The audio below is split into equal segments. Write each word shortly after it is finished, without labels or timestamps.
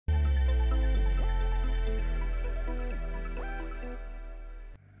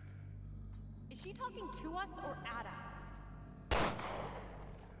Is she talking to us or at us?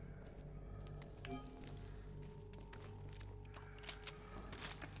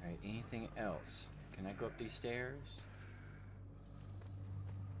 Alright, anything else? Can I go up these stairs?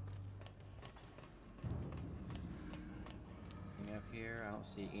 Anything up here? I don't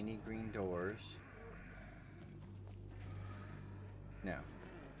see any green doors. No.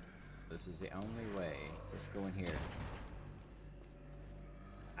 This is the only way. Let's go in here.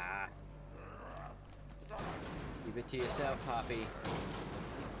 Ah. Keep it to yourself, Poppy.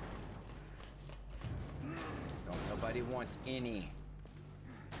 Don't nobody want any.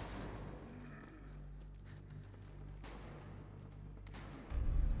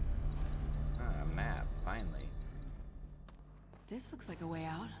 Ah, a map, finally. This looks like a way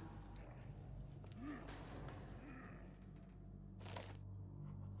out.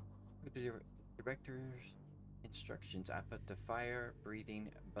 With the director's instructions, I put the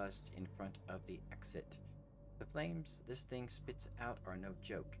fire-breathing bust in front of the exit. The flames this thing spits out are no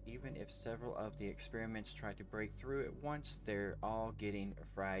joke. Even if several of the experiments try to break through at once, they're all getting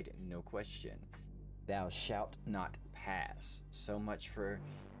fried, no question. Thou shalt not pass. So much for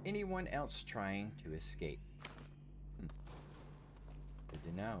anyone else trying to escape. Good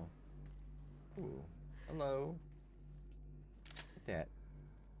to know. Ooh, hello. Look at that.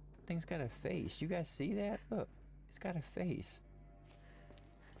 Thing's got a face. You guys see that? Look, it's got a face.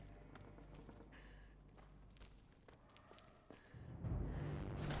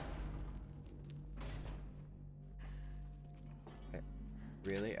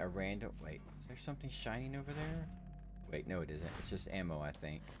 Really? A random... Wait, is there something shining over there? Wait, no it isn't. It's just ammo, I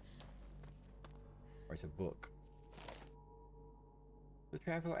think. Or it's a book. The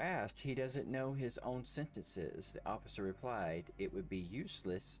traveler asked. He doesn't know his own sentences. The officer replied, it would be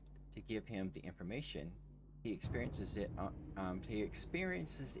useless to give him the information. He experiences it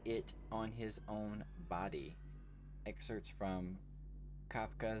on his own body. Excerpts from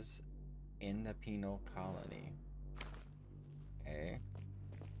Kafka's In the Penal Colony. Okay.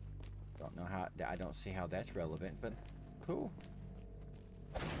 Don't know how, I don't see how that's relevant, but cool.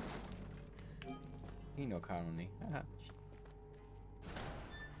 Penal Colony. Yeah.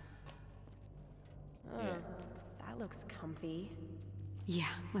 That looks comfy. Yeah,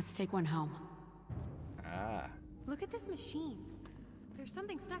 let's take one home. Ah. Look at this machine. There's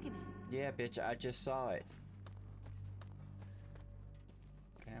something stuck in it. Yeah, bitch, I just saw it.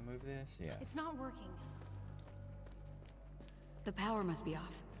 Can I move this? Yeah. It's not working. The power must be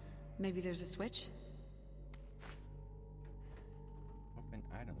off. Maybe there's a switch? Open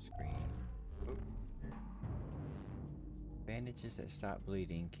item screen. Oop. Bandages that stop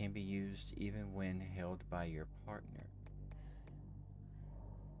bleeding can be used even when held by your partner.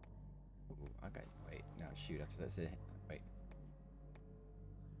 Ooh, I got... Wait, no, shoot, after that's it. Wait.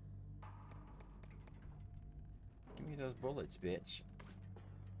 Give me those bullets, bitch.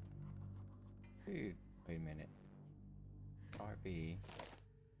 Dude, wait a minute. RB.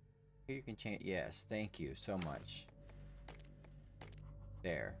 Here you can change... Yes, thank you so much.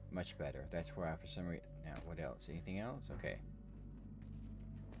 There, much better. That's where I, for some reason... Now, what else? Anything else? Okay.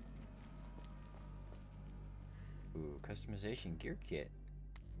 Ooh, customization gear kit.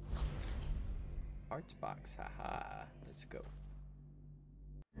 Parts box, haha. Let's go.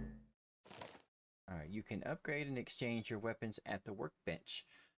 Alright, you can upgrade and exchange your weapons at the workbench.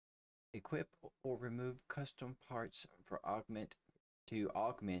 Equip or remove custom parts for augment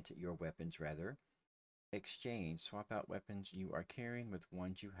your weapons rather. Exchange, swap out weapons you are carrying with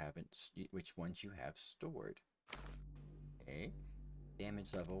ones you haven't, which ones you have stored. Okay.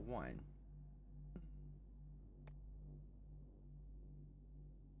 Damage level 1.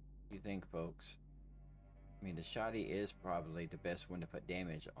 You think, folks? I mean, the shotty is probably the best one to put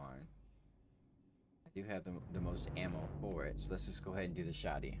damage on. I do have the most ammo for it, so let's just go ahead and do the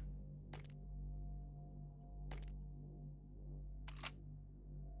shotty.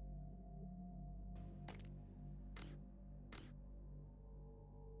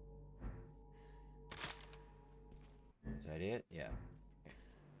 Is that it? Yeah. Okay.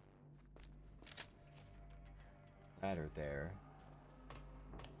 Ladder there.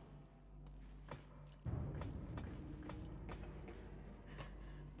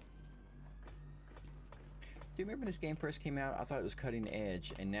 Do you remember when this game first came out? I thought it was cutting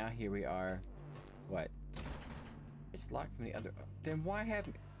edge, and now here we are. What? It's locked from the other... Then why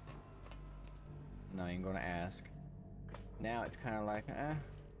haven't... No, I ain't gonna ask. Now it's kind of like,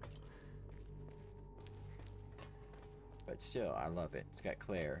 But still, I love it. It's got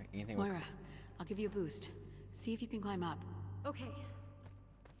Claire. Anything with... Moira, I'll give you a boost. See if you can climb up. Okay.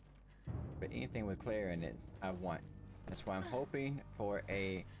 But anything with Claire in it, I want. That's why I'm hoping for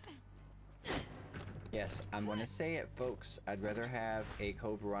a Yes, I'm gonna say it, folks. I'd rather have a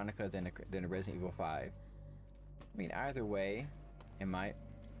Code Veronica than a Resident Evil 5. I mean, either way, in my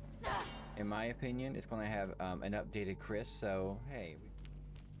opinion, it's gonna have an updated Chris. So hey.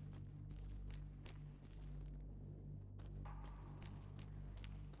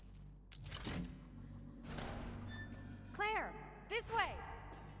 Claire, this way.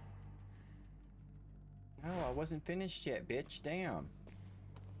 No, I wasn't finished yet, bitch. Damn.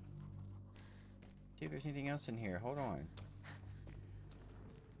 See if there's anything else in here. Hold on.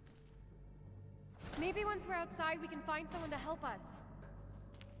 Maybe once we're outside, we can find someone to help us.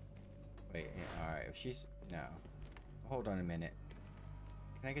 Wait, yeah, alright. If she's... No. Hold on a minute.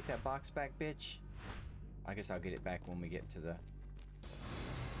 Can I get that box back, bitch? I guess I'll get it back when we get to the...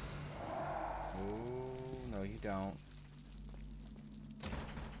 Oh, no, you don't.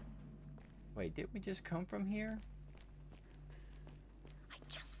 Wait, did we just come from here? I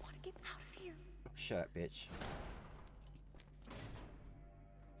just want to get out of here. Oh, shut up, bitch.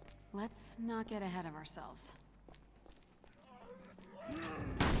 Let's not get ahead of ourselves.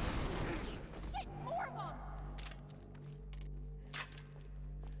 Shit, more of them!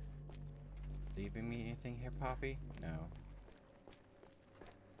 Leaving me anything here, Poppy? No.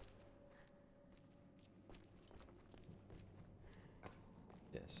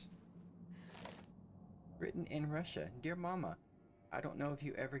 This. Written in Russia. Dear Mama, I don't know if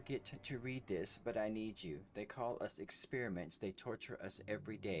you ever get to read this, but I need you. They call us experiments. They torture us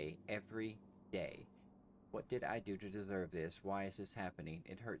every day. Every day. What did I do to deserve this? Why is this happening?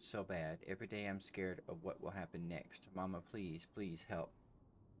 It hurts so bad. Every day I'm scared of what will happen next. Mama, please, please help.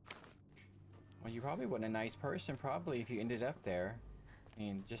 Well, you probably weren't a nice person, probably, if you ended up there. I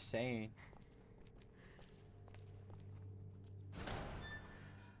mean, just saying.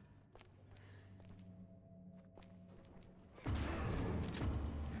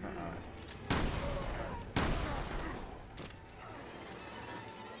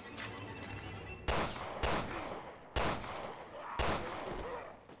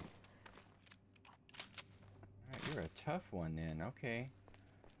 You're a tough one then, okay.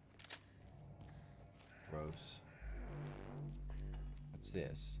 Gross. What's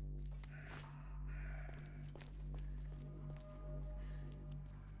this?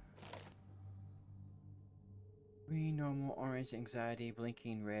 Green, normal, orange, anxiety,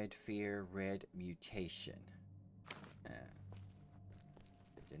 blinking, red, fear, red, mutation.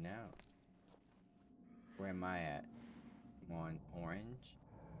 Good to know. Where am I at? I'm on orange.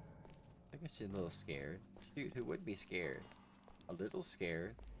 I guess she's a little scared. Shoot, who would be scared? A little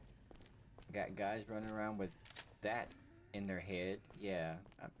scared. Got guys running around with that in their head. Yeah,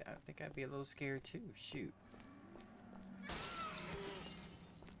 I think I'd be a little scared too. Shoot.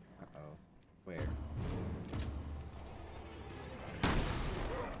 Uh-oh. Where?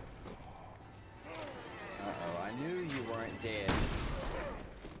 Uh-oh, I knew you weren't dead.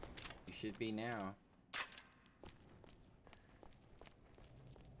 You should be now.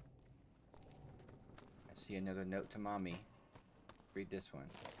 I see another note to Mommy. Read this one.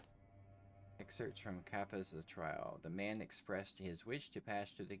 Excerpts from Kappa's The Trial. The man expressed his wish to pass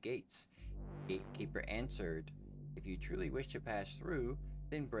through the gates. Gatekeeper answered, if you truly wish to pass through,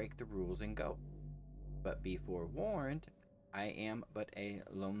 then break the rules and go. But be forewarned, I am but a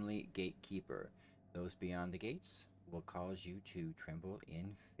lonely gatekeeper. Those beyond the gates will cause you to tremble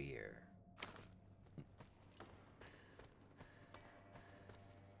in fear.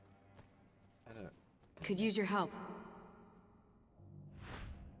 Could use your help.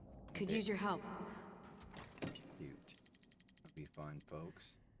 Could use your help. Cute. That'll be fun,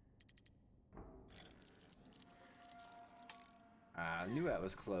 folks. I knew that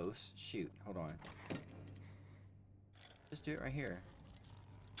was close. Shoot, hold on. Just do it right here.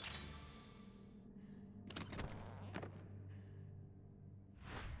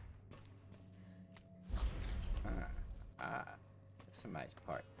 That's a nice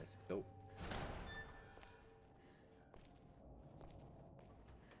part. Let's go.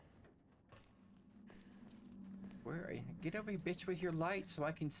 Where are you? Get over here, bitch, with your light so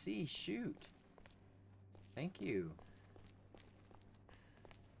I can see. Shoot. Thank you.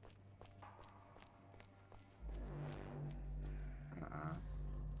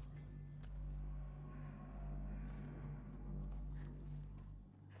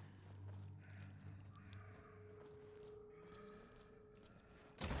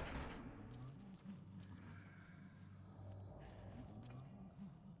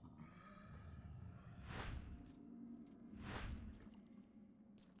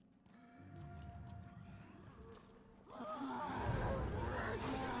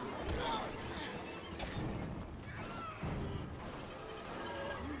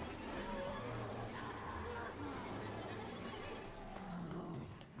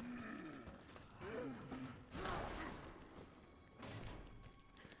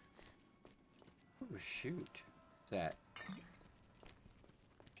 Ooh, shoot. What's that?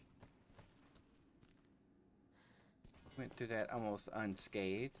 Went through that almost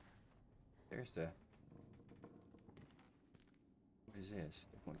unscathed. There's the... What is this?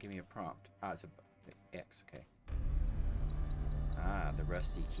 It won't give me a prompt. Ah, it's a X, okay. Ah, the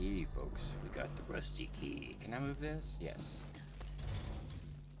rusty key, folks. We got the rusty key. Can I move this? Yes.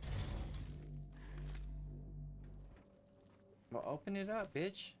 Well, open it up,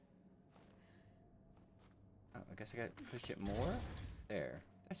 bitch. Oh, I guess I gotta push it more? There.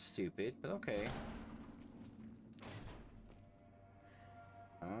 That's stupid, but okay.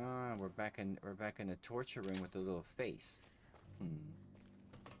 Ah, we're back in the torture room with the little face.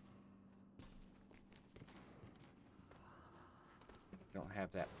 Don't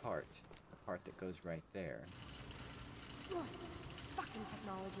have that part. The part that goes right there. Ugh, fucking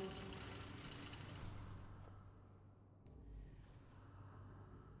technology.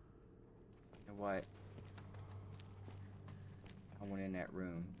 You know what? I went in that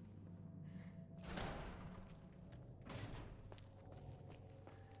room.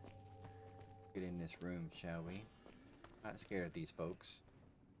 Get in this room, shall we? Not scared of these folks.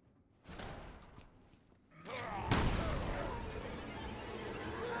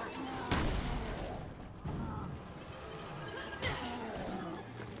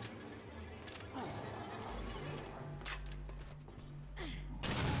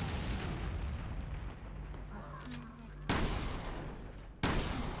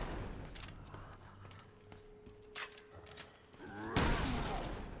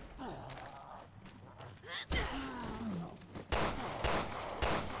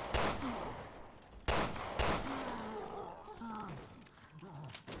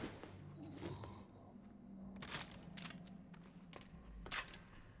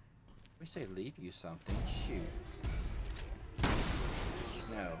 We say leave you something. Shoot.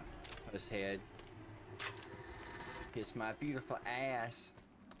 No. His head. Kiss my beautiful ass.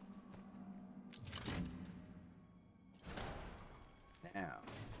 Now.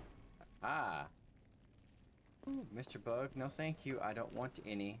 Ah. Ooh, Mr. Bug, no thank you. I don't want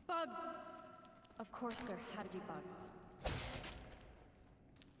any. Bugs! Of course there had to be bugs.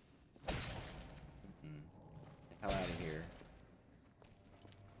 Get the hell out of here.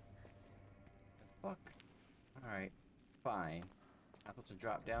 Fuck. Alright. Fine. I'm supposed to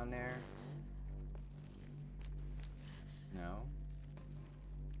drop down there? No.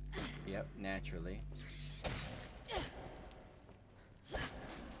 Yep, naturally. What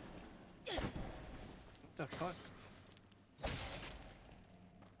the fuck?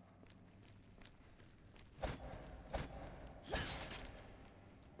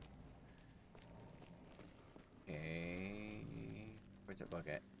 Okay. Where's that bug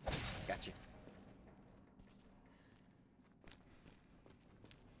at? Gotcha.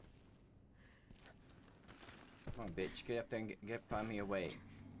 Come on, bitch. Get up there and find me a way.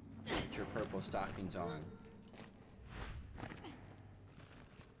 Get your purple stockings on.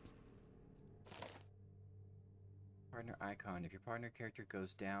 Partner icon. If your partner character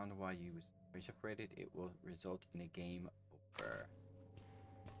goes down while you are separated, it will result in a game over.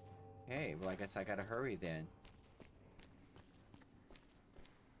 Okay, well I guess I gotta hurry then.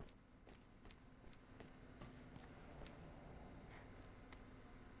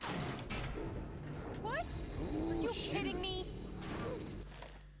 What? Ooh, Are you shoot. kidding me?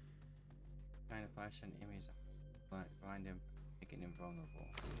 Trying to flash an image, find him, making him vulnerable.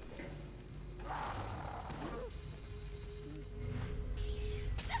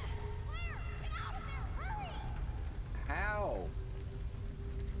 How?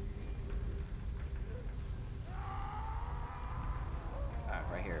 Ah,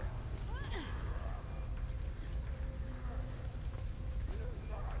 right here.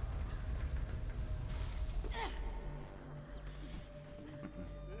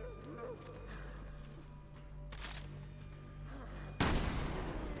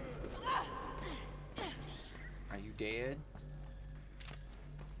 Are you dead?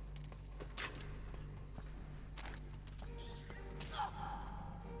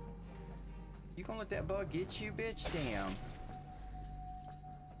 You gonna let that bug get you, bitch? Damn.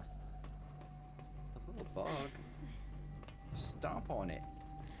 A little bug. Stomp on it.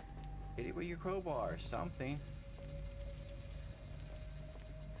 Hit it with your crowbar or something.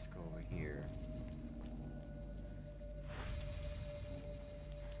 Let's go over here.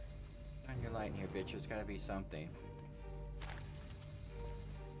 Shine your light in here, bitch. There's gotta be something.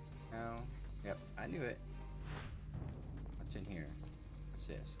 No. Yep, I knew it. What's in here? What's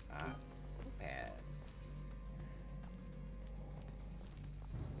this? Ah. Pass.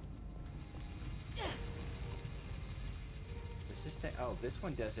 What's this thing? Oh, this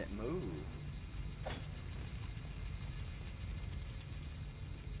one doesn't move. Oh,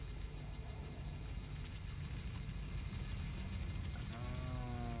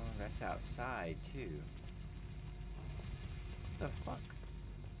 that's outside too. What the fuck?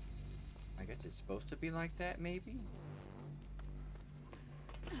 I guess it's supposed to be like that, maybe?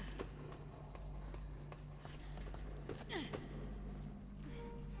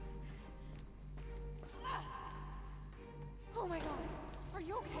 Oh my god. Are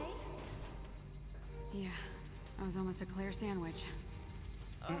you okay? Yeah, that was almost a clear sandwich.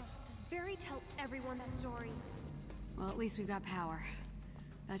 Does Barry tell everyone that story? Well, at least we've got power.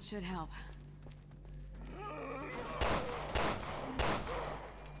 That should help.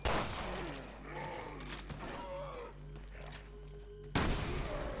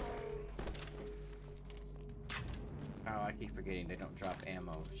 Oh, I keep forgetting they don't drop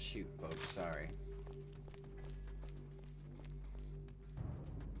ammo. Shoot, folks, sorry.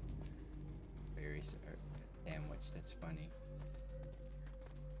 Sandwich, that's funny.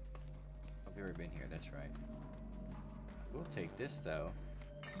 I've never been here, that's right. We'll take this though.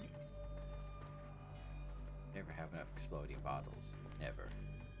 Never have enough exploding bottles. Never.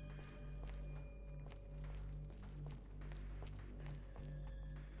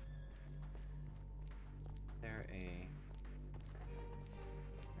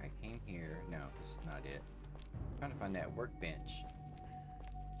 I came here. No, this is not it. I'm trying to find that workbench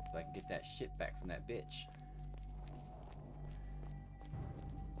so I can get that shit back from that bitch.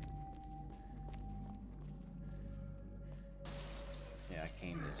 Yeah, I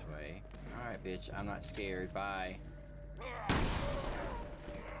came this way. Alright, bitch, I'm not scared. Bye.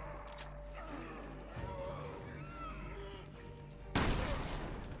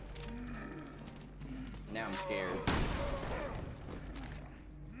 Now I'm scared.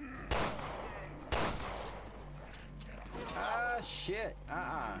 Ah, shit.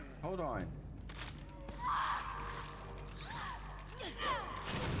 Hold on.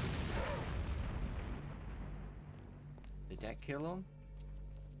 Did that kill him?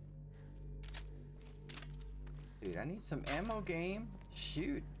 Dude, I need some ammo, game.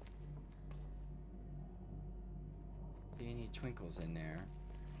 Shoot. Do you need twinkles in there?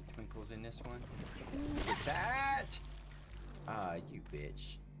 Twinkles in this one? Get that! Ah, you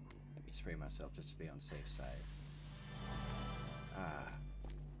bitch. Let me spray myself just to be on the safe side. Ah.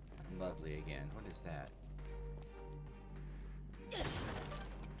 Lovely again. What is that?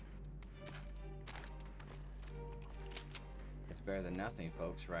 It's better than nothing,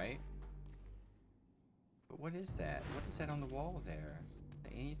 folks, right? But what is that? What is that on the wall there?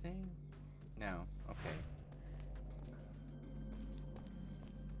 Anything? No. Okay.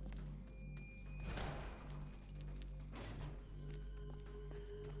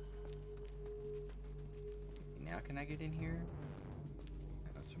 Now can I get in here?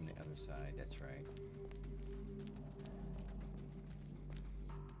 I know it's from the other side, that's right.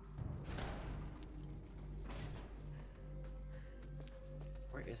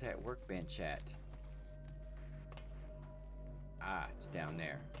 Where is that workbench at? Ah, it's down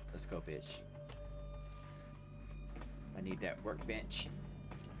there. Let's go, bitch. I need that workbench.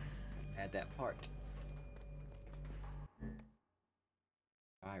 Add that part.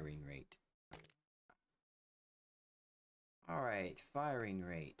 Firing rate. Alright, firing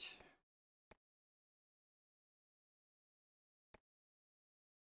rate.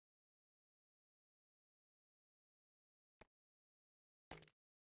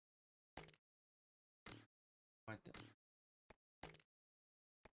 What the?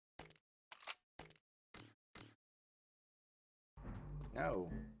 No.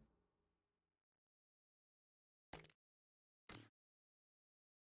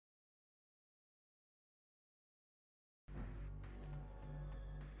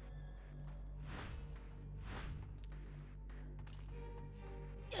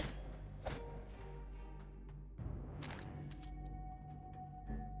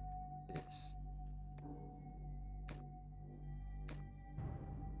 This.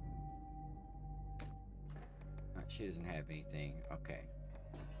 She doesn't have anything. Okay.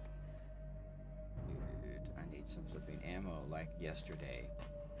 Dude, I need some flipping ammo like yesterday.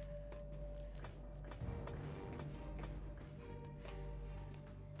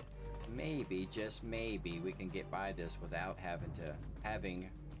 Maybe, just maybe, we can get by this without having to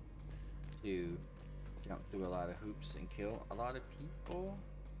jump through a lot of hoops and kill a lot of people.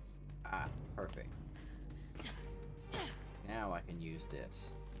 Ah, perfect. Now I can use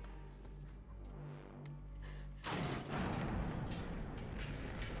this.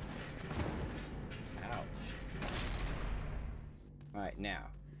 Ouch. Alright, now,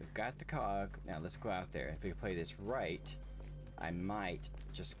 we've got the cog. Now let's go out there. If we play this right, I might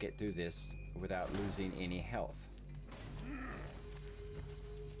just get through this without losing any health.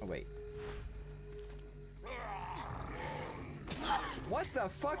 Oh, wait. What the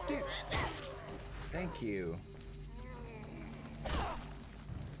fuck, dude? Thank you.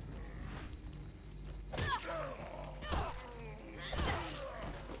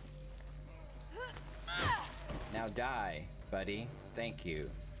 Now die, buddy. Thank you.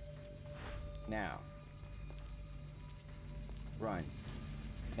 Now. Run.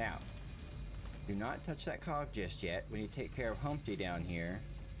 Now. Do not touch that cog just yet. We need to take care of Humpty down here.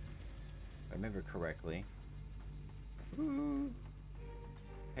 If I remember correctly. Ooh.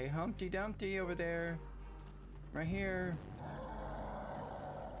 Hey, Humpty Dumpty over there. Right here.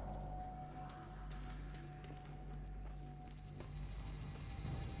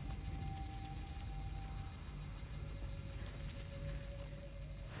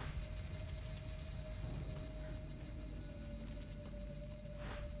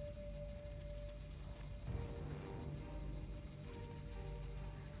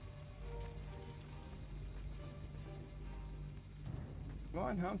 Come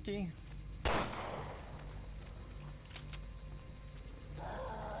on, Humpty.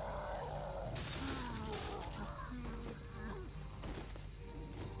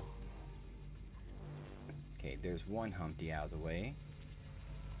 Okay, there's one Humpty out of the way.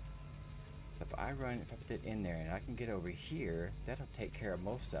 So if I put it in there and I can get over here, that'll take care of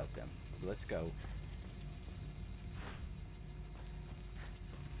most of them. Let's go.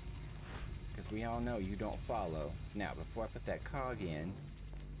 Because we all know you don't follow. Now, before I put that cog in,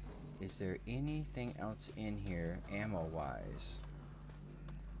 is there anything else in here ammo-wise?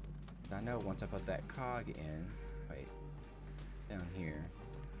 I know once I put that cog in, wait, down here.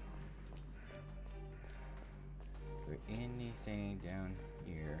 Is there anything down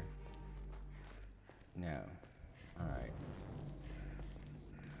here? No. Alright.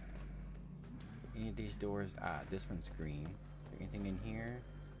 Any of these doors? Ah, this one's green. Is there anything in here?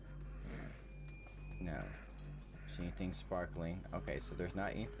 No. See anything sparkling? Okay, so there's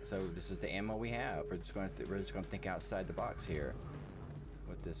not anything. So this is the ammo we have. We're just going to think outside the box here.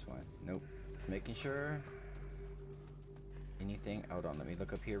 With this one. Nope. Making sure. Anything? Hold on. Let me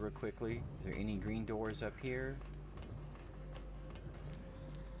look up here real quickly. Is there any green doors up here?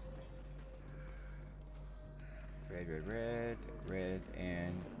 Red, red, red, red,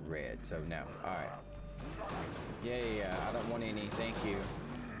 and red. So no. All right. Yeah. I don't want any. Thank you.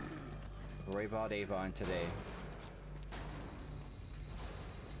 Worry about Avon today.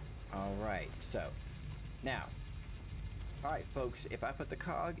 Alright, so now, alright folks, if I put the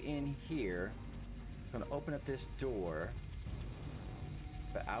cog in here, I'm going to open up this door,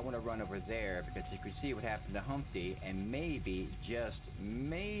 but I want to run over there because you can see what happened to Humpty, and maybe, just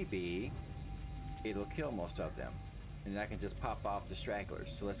maybe, it'll kill most of them, and I can just pop off the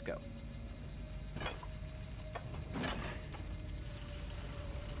stragglers. So let's go.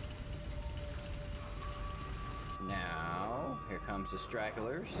 Now, here comes the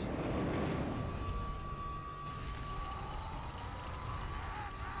stragglers.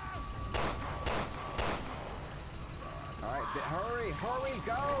 Alright, hurry,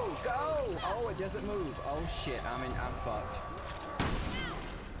 go! Oh, it doesn't move. Oh shit, I'm fucked.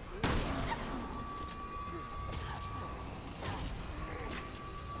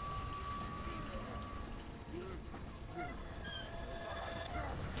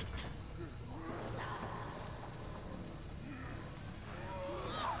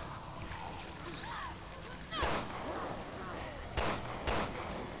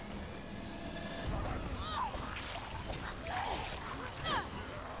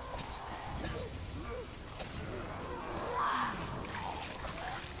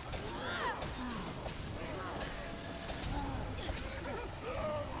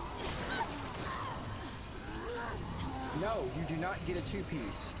 No, you do not get a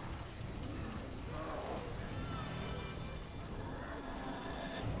two-piece.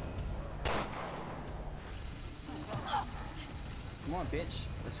 Come on, bitch.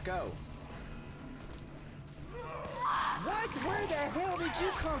 Let's go. What? Where the hell did you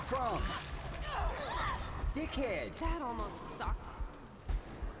come from? Dickhead. That almost sucked.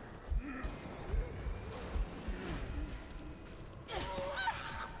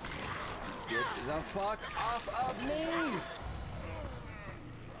 Get the fuck off of me!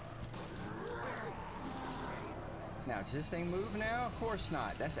 Now, does this thing move now? Of course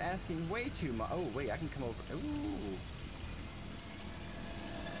not. That's asking way too much. Oh, wait, I can come over. Ooh.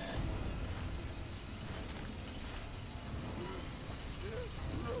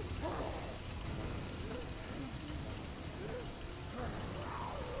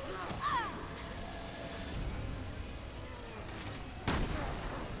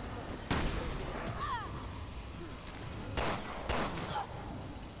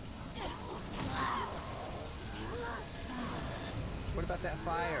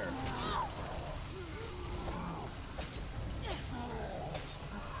 fire.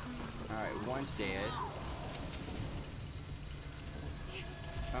 Alright, one's dead.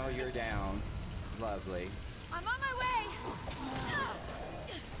 Oh, you're down. Lovely. I'm on my way!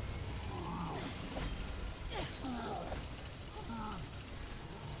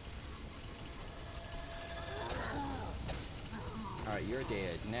 Alright, you're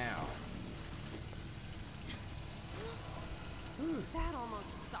dead. Now. Whew. That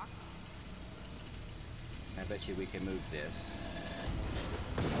almost sucked. I bet you we can move this.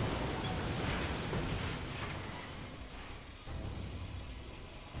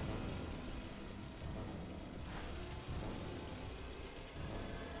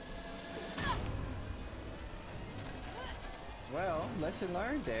 Well, lesson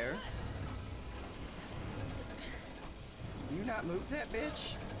learned there. Can you not move that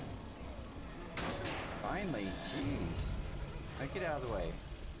bitch? Finally, jeez. Now get out of the way.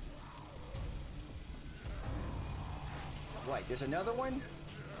 What, there's another one?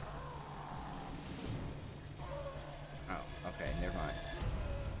 Oh, okay, never mind.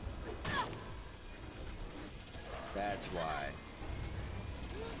 That's why.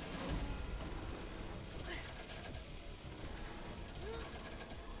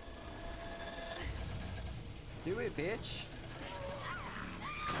 Do it, bitch.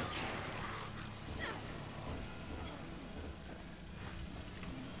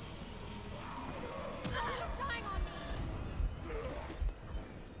 Dying on me!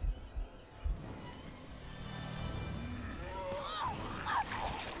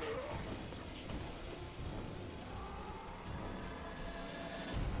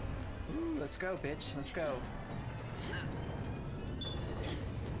 Ooh, let's go, bitch. Let's go.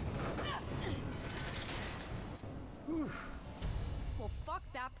 Whew. Well, fuck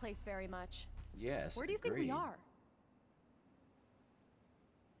that place very much. Yes. Where do you think we agreed. are?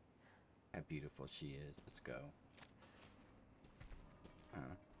 How beautiful she is. Let's go.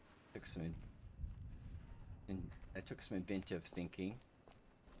 Took some. I took some inventive thinking.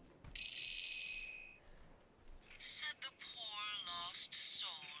 Said the poor lost soul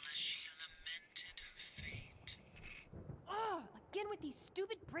as she lamented her fate. Ugh! Again with these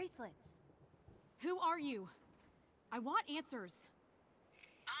stupid bracelets. Who are you? I want answers.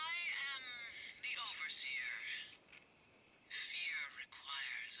 I am the Overseer. Fear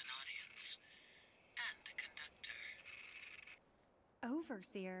requires an audience and a conductor.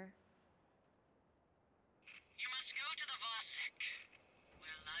 Overseer. You must go to the Vasek,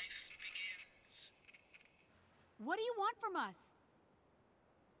 where life begins. What do you want from us?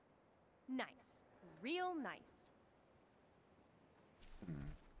 Nice. Real nice.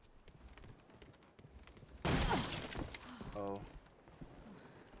 Oh.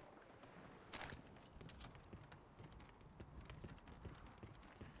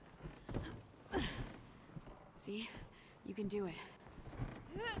 See? You can do it.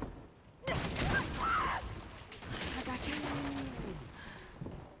 I got you.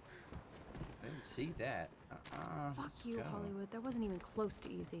 I didn't see that. Fuck Let's you, go. Hollywood. That wasn't even close to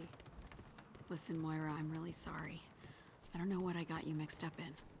easy. Listen, Moira, I'm really sorry. I don't know what I got you mixed up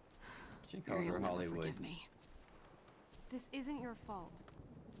in. She called Barry her will never Hollywood. forgive me. This isn't your fault.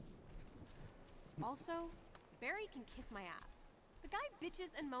 Also, Barry can kiss my ass. The guy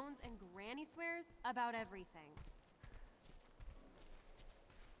bitches and moans and granny swears about everything.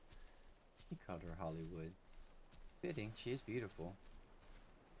 She called her Hollywood. Fitting. She is beautiful.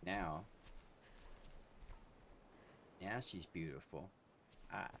 Now she's beautiful.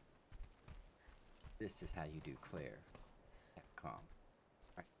 This is how you do Claire. That calm.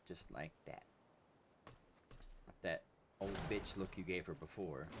 Right, just like that. Not that old bitch look you gave her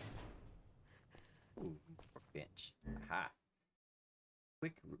before. Ooh, workbench. Aha.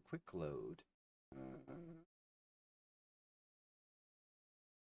 Quick load.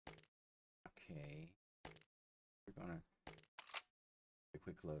 Okay. We're gonna do a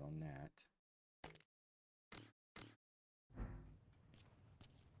quick load on that.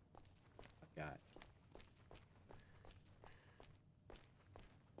 I've got.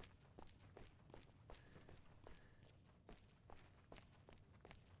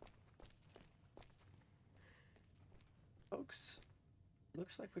 Folks,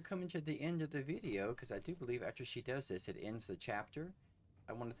 looks like we're coming to the end of the video, because I do believe after she does this, it ends the chapter.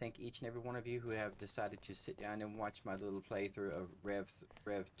 I want to thank each and every one of you who have decided to sit down and watch my little playthrough of Rev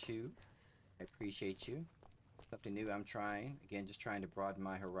 2. I appreciate you. Something new I'm trying. Again, just trying to broaden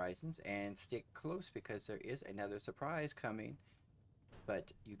my horizons and stick close, because there is another surprise coming.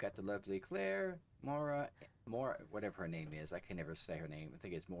 But you got the lovely Claire, Mora, whatever her name is. I can never say her name. I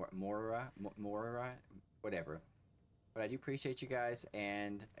think it's Mora, whatever. But I do appreciate you guys,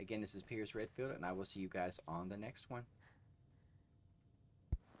 and again, this is Pierce Redfield, and I will see you guys on the next one.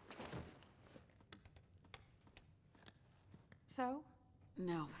 So?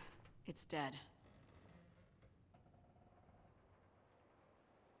 No, it's dead.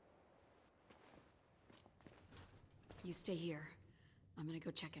 You stay here. I'm gonna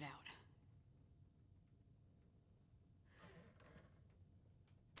go check it out.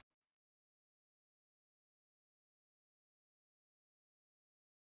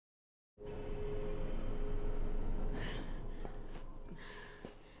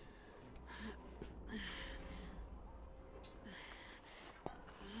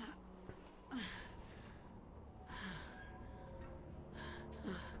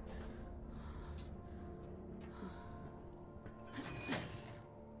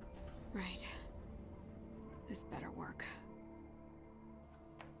 Right. This better work.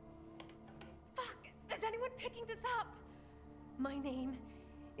 Fuck! Is anyone picking this up? My name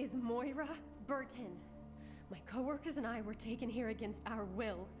is Moira Burton. My coworkers and I were taken here against our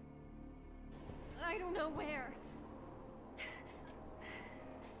will. I don't know where.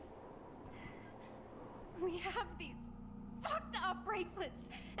 We have these fucked up bracelets,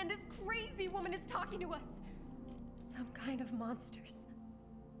 and this crazy woman is talking to us. Some kind of monsters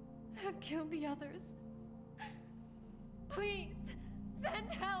have killed the others. Please,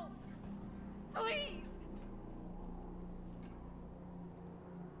 send help! Please!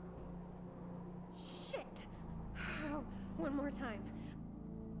 Shit! Oh, one more time.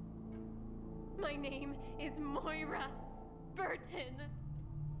 My name is Moira Burton.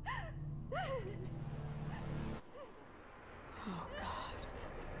 Oh, God.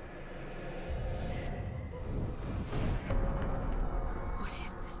 What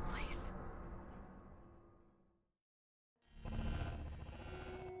is this place?